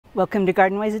Welcome to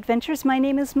Garden Wise Adventures. My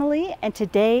name is Malie and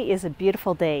today is a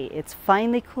beautiful day. It's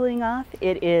finally cooling off.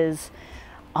 It is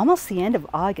almost the end of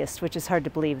August, which is hard to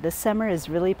believe. This summer has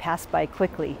really passed by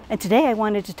quickly. And today I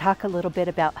wanted to talk a little bit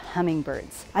about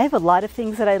hummingbirds. I have a lot of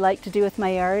things that I like to do with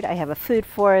my yard. I have a food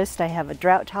forest, I have a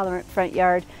drought tolerant front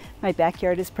yard. My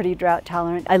backyard is pretty drought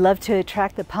tolerant. I love to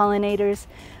attract the pollinators,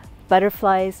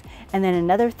 butterflies, and then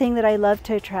another thing that I love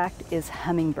to attract is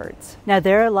hummingbirds. Now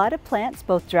there are a lot of plants,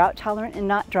 both drought tolerant and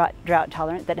not drought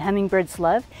tolerant, that hummingbirds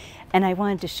love, and I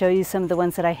wanted to show you some of the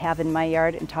ones that I have in my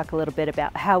yard and talk a little bit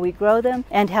about how we grow them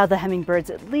and how the hummingbirds,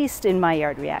 at least in my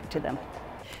yard, react to them.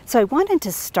 So I wanted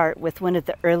to start with one of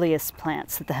the earliest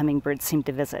plants that the hummingbirds seem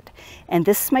to visit, and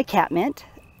this is my catmint.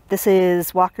 This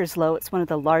is Walker's Low. It's one of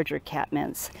the larger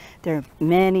catmints. There are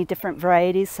many different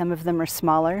varieties. Some of them are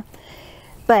smaller.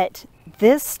 But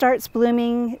this starts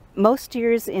blooming most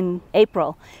years in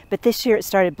April, but this year it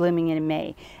started blooming in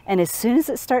May. And as soon as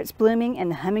it starts blooming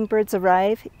and the hummingbirds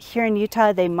arrive, here in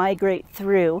Utah they migrate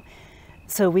through.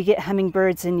 So we get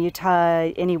hummingbirds in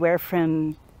Utah anywhere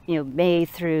from May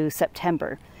through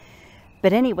September.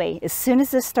 But anyway, as soon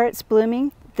as this starts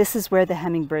blooming, this is where the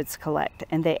hummingbirds collect,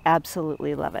 and they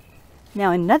absolutely love it.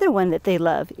 Now another one that they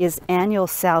love is annual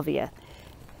salvia.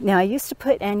 Now I used to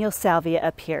put annual salvia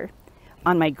up here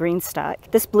on my green stock.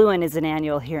 This blue one is an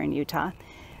annual here in Utah.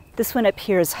 This one up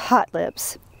here is hot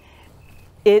lips.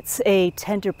 It's a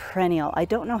tender perennial. I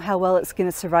don't know how well it's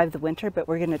going to survive the winter, but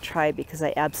we're going to try because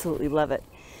I absolutely love it.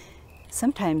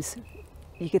 Sometimes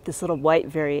you get this little white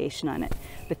variation on it.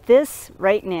 But this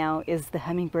right now is the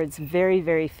hummingbird's very,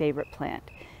 very favorite plant.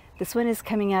 This one is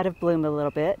coming out of bloom a little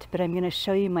bit, but I'm going to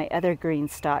show you my other green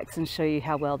stalks and show you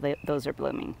how well those are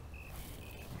blooming.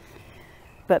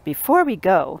 But before we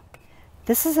go,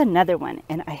 this is another one,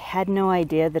 and I had no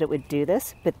idea that it would do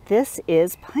this, but this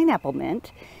is pineapple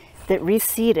mint that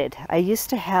reseeded. I used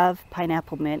to have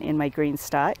pineapple mint in my green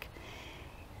stock,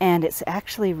 and it's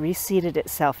actually reseeded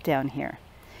itself down here.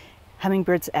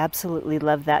 Hummingbirds absolutely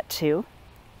love that too.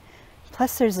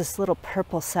 Plus there's this little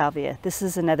purple salvia. This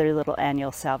is another little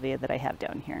annual salvia that I have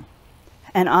down here.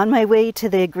 And on my way to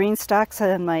the green stalks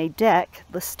on my deck,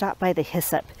 let's stop by the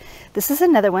hyssop. This is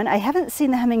another one. I haven't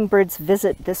seen the hummingbirds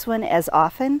visit this one as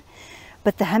often,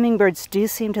 but the hummingbirds do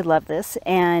seem to love this,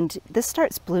 and this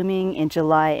starts blooming in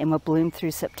July and will bloom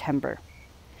through September.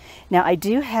 Now I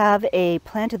do have a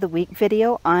plant of the week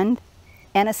video on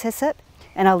anise hyssop,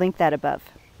 and I'll link that above.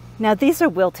 Now these are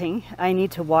wilting. I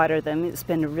need to water them. It's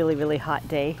been a really, really hot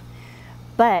day,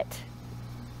 but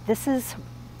this is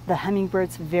the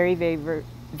hummingbird's very,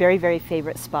 very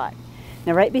favorite spot.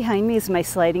 Now right behind me is my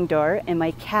sliding door, and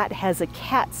my cat has a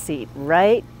cat seat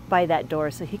right by that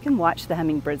door so he can watch the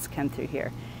hummingbirds come through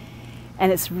here.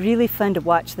 And it's really fun to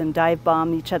watch them dive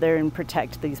bomb each other and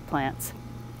protect these plants.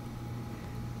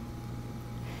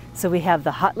 So we have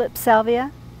the hot lip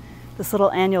salvia, this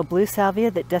little annual blue salvia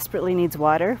that desperately needs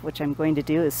water, which I'm going to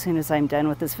do as soon as I'm done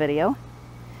with this video.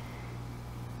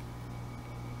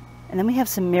 And then we have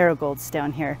some marigolds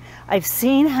down here. I've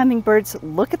seen hummingbirds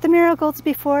look at the marigolds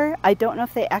before. I don't know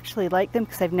if they actually like them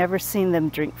because I've never seen them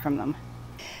drink from them.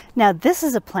 Now this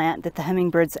is a plant that the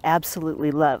hummingbirds absolutely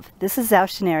love. This is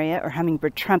Zauschneria, or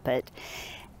hummingbird trumpet.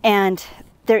 And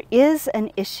there is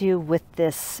an issue with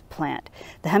this plant.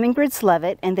 The hummingbirds love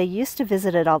it, and they used to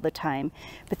visit it all the time.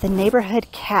 But the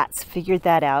neighborhood cats figured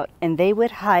that out, and they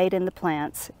would hide in the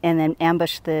plants and then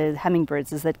ambush the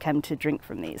hummingbirds as they'd come to drink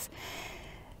from these.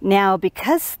 Now,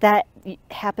 because that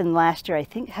happened last year, I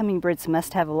think hummingbirds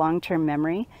must have a long-term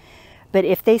memory, but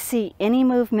if they see any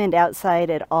movement outside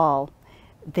at all,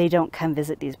 they don't come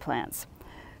visit these plants.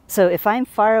 So if I'm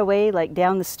far away, like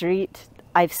down the street,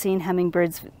 I've seen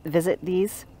hummingbirds visit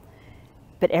these,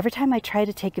 but every time I try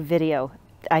to take a video,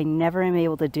 I never am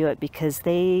able to do it because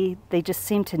they just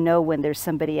seem to know when there's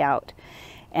somebody out,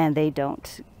 and they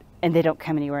don't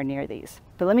come anywhere near these.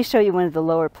 But let me show you one of the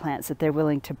lower plants that they're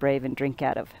willing to brave and drink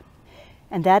out of.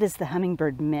 And that is the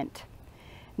hummingbird mint.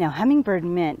 Now hummingbird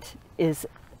mint is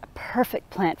a perfect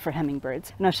plant for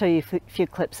hummingbirds. And I'll show you a few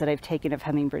clips that I've taken of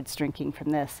hummingbirds drinking from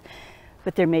this.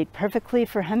 But they're made perfectly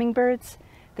for hummingbirds.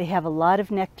 They have a lot of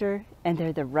nectar, and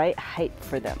they're the right height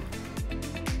for them.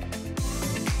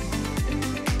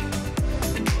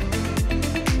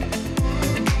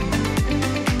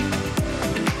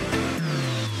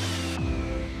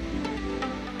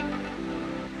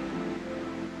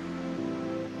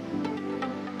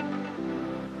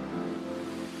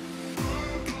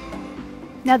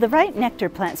 Now the right nectar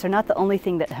plants are not the only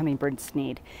thing that hummingbirds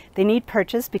need. They need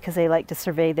perches because they like to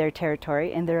survey their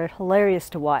territory, and they're hilarious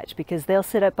to watch because they'll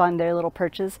sit up on their little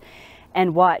perches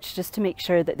and watch just to make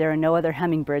sure that there are no other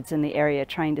hummingbirds in the area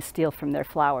trying to steal from their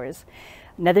flowers.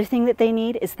 Another thing that they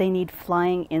need is they need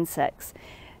flying insects.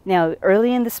 Now,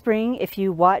 early in the spring, if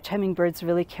you watch hummingbirds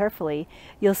really carefully,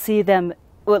 you'll see them,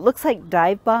 well, it looks like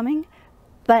dive bombing,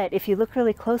 but if you look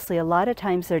really closely, a lot of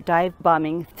times they're dive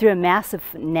bombing through a mass of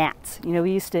gnats. You know,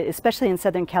 we used to, especially in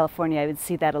Southern California, I would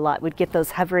see that a lot. We'd get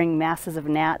those hovering masses of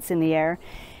gnats in the air,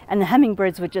 and the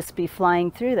hummingbirds would just be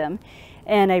flying through them.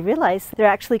 And I realized they're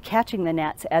actually catching the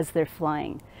gnats as they're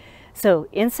flying. So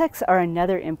insects are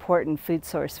another important food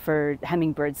source for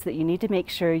hummingbirds that you need to make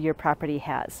sure your property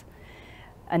has.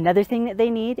 Another thing that they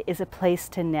need is a place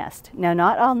to nest. Now,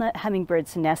 not all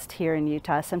hummingbirds nest here in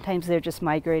Utah. Sometimes they're just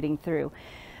migrating through.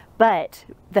 But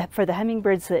for the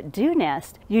hummingbirds that do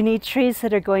nest, you need trees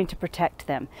that are going to protect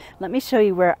them. Let me show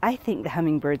you where I think the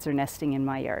hummingbirds are nesting in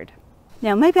my yard.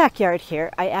 Now, in my backyard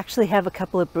here, I actually have a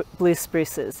couple of blue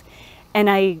spruces.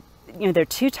 And they're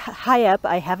too high up.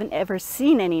 I haven't ever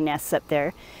seen any nests up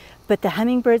there. But the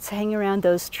hummingbirds hang around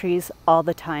those trees all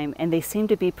the time, and they seem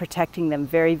to be protecting them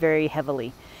very, very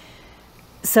heavily.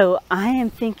 So I am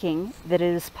thinking that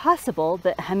it is possible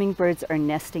that hummingbirds are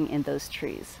nesting in those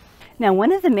trees. Now,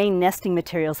 one of the main nesting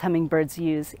materials hummingbirds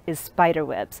use is spider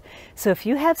webs. So if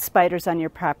you have spiders on your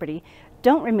property,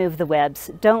 don't remove the webs,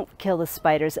 don't kill the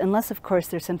spiders, unless of course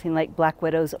there's something like black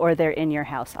widows or they're in your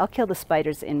house. I'll kill the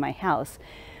spiders in my house.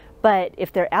 But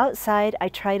if they're outside, I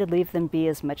try to leave them be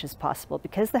as much as possible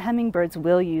because the hummingbirds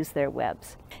will use their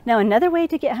webs. Now, another way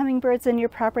to get hummingbirds in your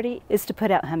property is to put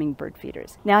out hummingbird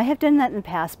feeders. Now, I have done that in the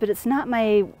past, but it's not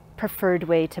my preferred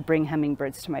way to bring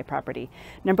hummingbirds to my property.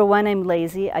 Number one, I'm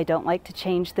lazy. I don't like to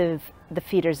change the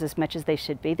feeders as much as they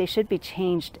should be. They should be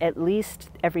changed at least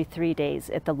every 3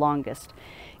 days at the longest.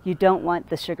 You don't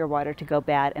want the sugar water to go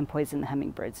bad and poison the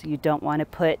hummingbirds. You don't want to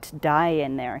put dye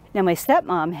in there. Now, my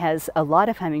stepmom has a lot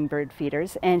of hummingbird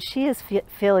feeders, and she is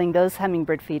filling those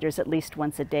hummingbird feeders at least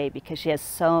once a day because she has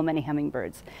so many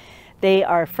hummingbirds. They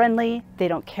are friendly. They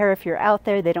don't care if you're out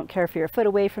there. They don't care if you're a foot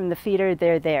away from the feeder.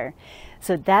 They're there.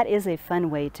 So that is a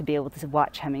fun way to be able to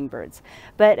watch hummingbirds.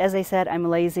 But as I said, I'm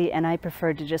lazy and I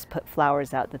prefer to just put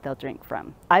flowers out that they'll drink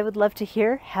from. I would love to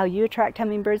hear how you attract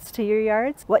hummingbirds to your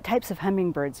yards. What types of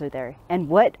hummingbirds are there? And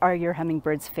what are your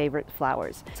hummingbirds' favorite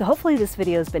flowers? So hopefully this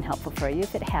video has been helpful for you.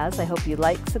 If it has, I hope you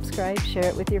like, subscribe, share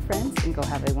it with your friends, and go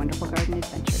have a wonderful garden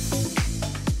adventure.